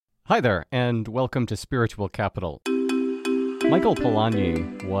Hi there, and welcome to Spiritual Capital. Michael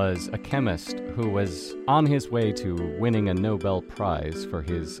Polanyi was a chemist who was on his way to winning a Nobel Prize for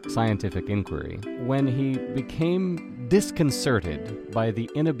his scientific inquiry when he became disconcerted by the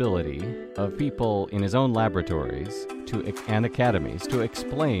inability of people in his own laboratories and academies to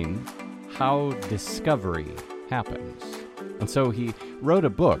explain how discovery happens. And so he wrote a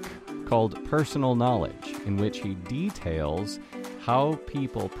book called Personal Knowledge, in which he details how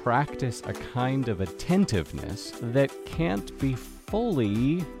people practice a kind of attentiveness that can't be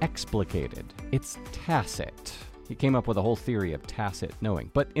fully explicated. It's tacit. He came up with a whole theory of tacit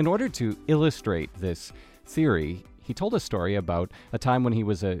knowing. But in order to illustrate this theory, he told a story about a time when he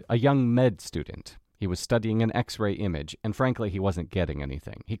was a young med student. He was studying an X-ray image, and frankly, he wasn't getting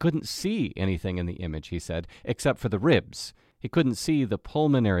anything. He couldn't see anything in the image, he said, except for the ribs. He couldn't see the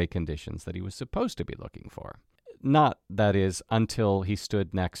pulmonary conditions that he was supposed to be looking for. Not, that is, until he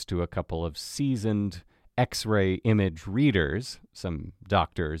stood next to a couple of seasoned X-ray image readers, some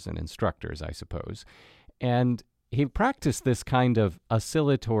doctors and instructors, I suppose, and he practiced this kind of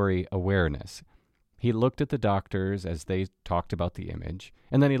oscillatory awareness. He looked at the doctors as they talked about the image,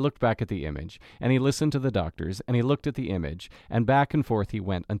 and then he looked back at the image, and he listened to the doctors, and he looked at the image, and back and forth he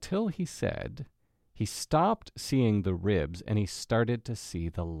went until he said he stopped seeing the ribs and he started to see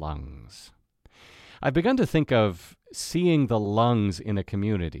the lungs. I've begun to think of seeing the lungs in a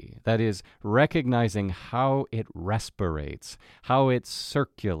community, that is, recognizing how it respirates, how it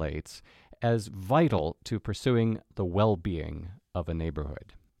circulates, as vital to pursuing the well-being of a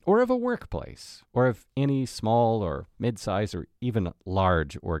neighborhood, or of a workplace, or of any small or mid-size or even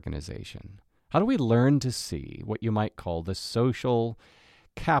large organization. How do we learn to see what you might call the social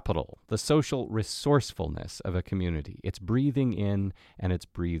capital, the social resourcefulness of a community? It's breathing in and it's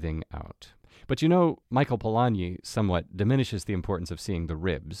breathing out. But you know, Michael Polanyi somewhat diminishes the importance of seeing the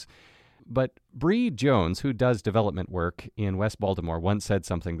ribs. But Bree Jones, who does development work in West Baltimore, once said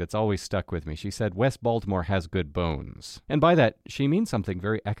something that's always stuck with me. She said, West Baltimore has good bones. And by that, she means something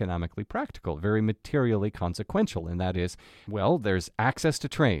very economically practical, very materially consequential, and that is, well, there's access to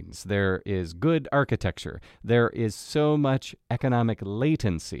trains, there is good architecture, there is so much economic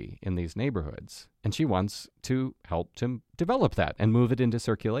latency in these neighborhoods. And she wants to help to develop that and move it into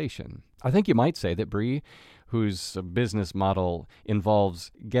circulation. I think you might say that Bree, whose business model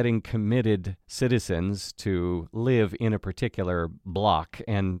involves getting committed citizens to live in a particular block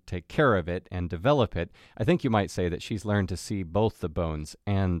and take care of it and develop it, I think you might say that she's learned to see both the bones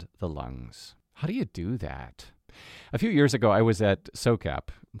and the lungs. How do you do that? A few years ago, I was at SOCAP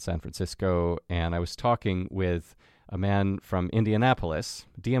in San Francisco, and I was talking with a man from Indianapolis,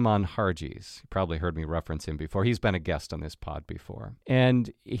 Diamond Harges. You probably heard me reference him before. He's been a guest on this pod before.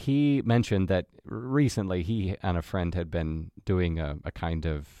 And he mentioned that recently he and a friend had been doing a kind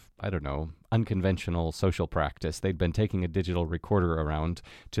of, unconventional social practice. They'd been taking a digital recorder around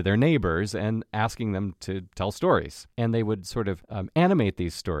to their neighbors and asking them to tell stories. And they would sort of animate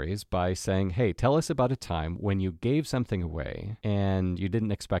these stories by saying, hey, tell us about a time when you gave something away and you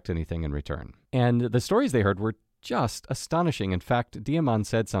didn't expect anything in return. And the stories they heard were just astonishing. In fact, Diamond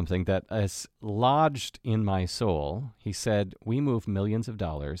said something that is lodged in my soul. He said, we move millions of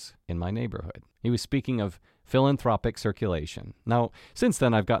dollars in my neighborhood. He was speaking of philanthropic circulation. Now, since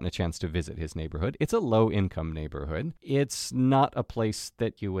then, I've gotten a chance to visit his neighborhood. It's a low-income neighborhood. It's not a place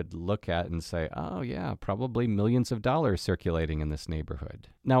that you would look at and say, oh, yeah, probably millions of dollars circulating in this neighborhood.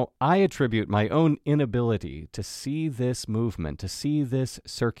 Now, I attribute my own inability to see this movement, to see this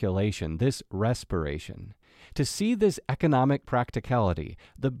circulation, this respiration, to see this economic practicality,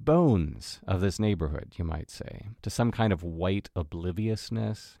 the bones of this neighborhood, you might say, to some kind of white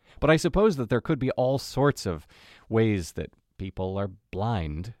obliviousness. But I suppose that there could be all sorts of ways that people are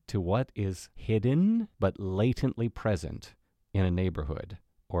blind to what is hidden but latently present in a neighborhood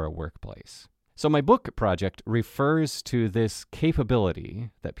or a workplace. So my book project refers to this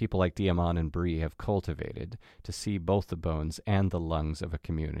capability that people like Diamond and Bree have cultivated to see both the bones and the lungs of a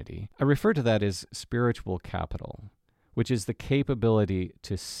community. I refer to that as spiritual capital, which is the capability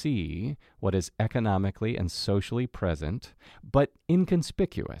to see what is economically and socially present, but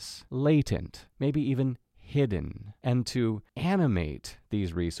inconspicuous, latent, maybe even hidden, and to animate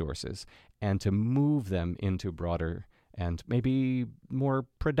these resources and to move them into broader and maybe more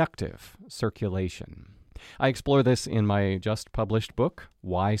productive circulation. I explore this in my just published book,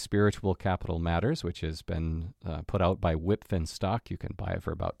 Why Spiritual Capital Matters, which has been put out by Wipf & Stock. You can buy it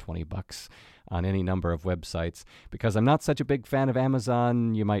for about $20 on any number of websites. Because I'm not such a big fan of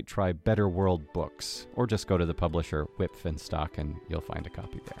Amazon, you might try Better World Books, or just go to the publisher Wipf & Stock and you'll find a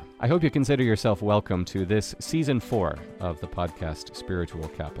copy there. I hope you consider yourself welcome to this Season 4 of the podcast Spiritual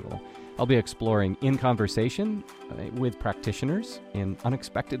Capital. I'll be exploring in conversation with practitioners in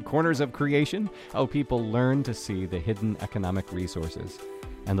unexpected corners of creation how people learn to see the hidden economic resources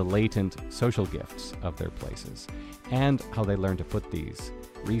and the latent social gifts of their places, and how they learn to put these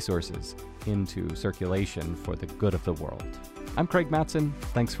resources into circulation for the good of the world. I'm Craig Mattson.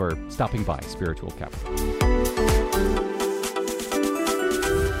 Thanks for stopping by Spiritual Capital.